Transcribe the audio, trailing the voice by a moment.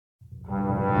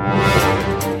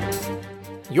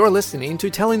You're listening to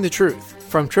Telling the Truth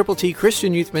from Triple T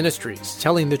Christian Youth Ministries,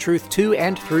 telling the truth to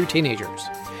and through teenagers.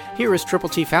 Here is Triple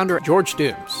T founder George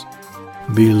Dooms.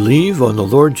 Believe on the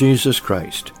Lord Jesus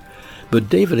Christ. But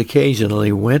David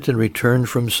occasionally went and returned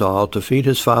from Saul to feed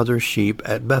his father's sheep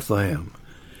at Bethlehem.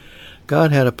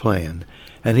 God had a plan,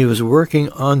 and he was working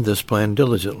on this plan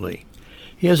diligently.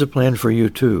 He has a plan for you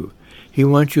too. He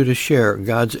wants you to share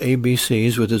God's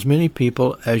ABCs with as many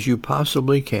people as you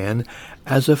possibly can,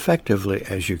 as effectively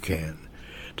as you can.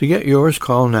 To get yours,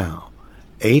 call now,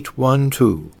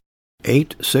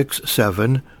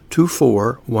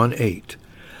 812-867-2418.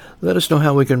 Let us know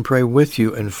how we can pray with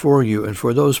you and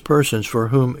for those persons for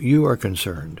whom you are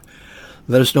concerned.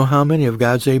 Let us know how many of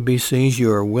God's ABCs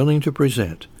you are willing to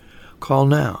present. Call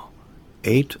now,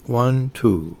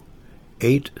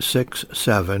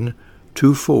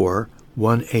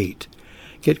 812-867-2418.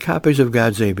 Get copies of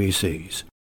God's ABCs.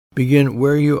 Begin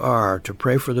where you are to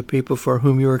pray for the people for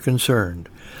whom you are concerned.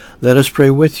 Let us pray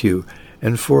with you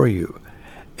and for you.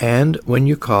 And when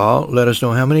you call, let us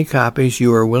know how many copies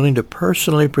you are willing to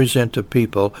personally present to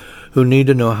people who need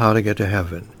to know how to get to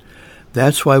heaven.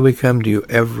 That's why we come to you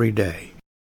every day.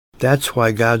 That's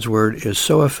why God's Word is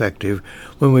so effective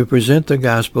when we present the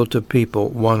gospel to people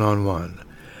one-on-one.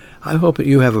 I hope that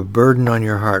you have a burden on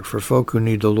your heart for folk who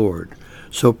need the Lord.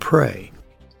 So pray,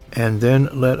 and then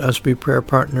let us be prayer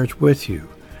partners with you.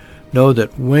 Know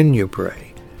that when you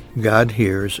pray, God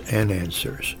hears and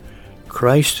answers.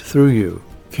 Christ through you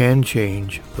can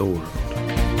change the world.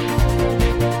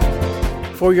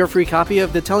 For your free copy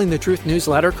of the Telling the Truth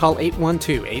newsletter, call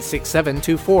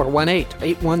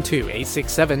 812-867-2418,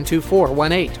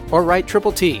 812-867-2418, or write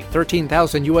Triple T,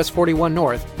 13,000 U.S. 41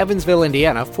 North, Evansville,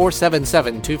 Indiana,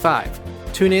 47725.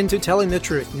 Tune in to Telling the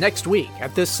Truth next week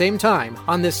at this same time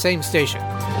on this same station.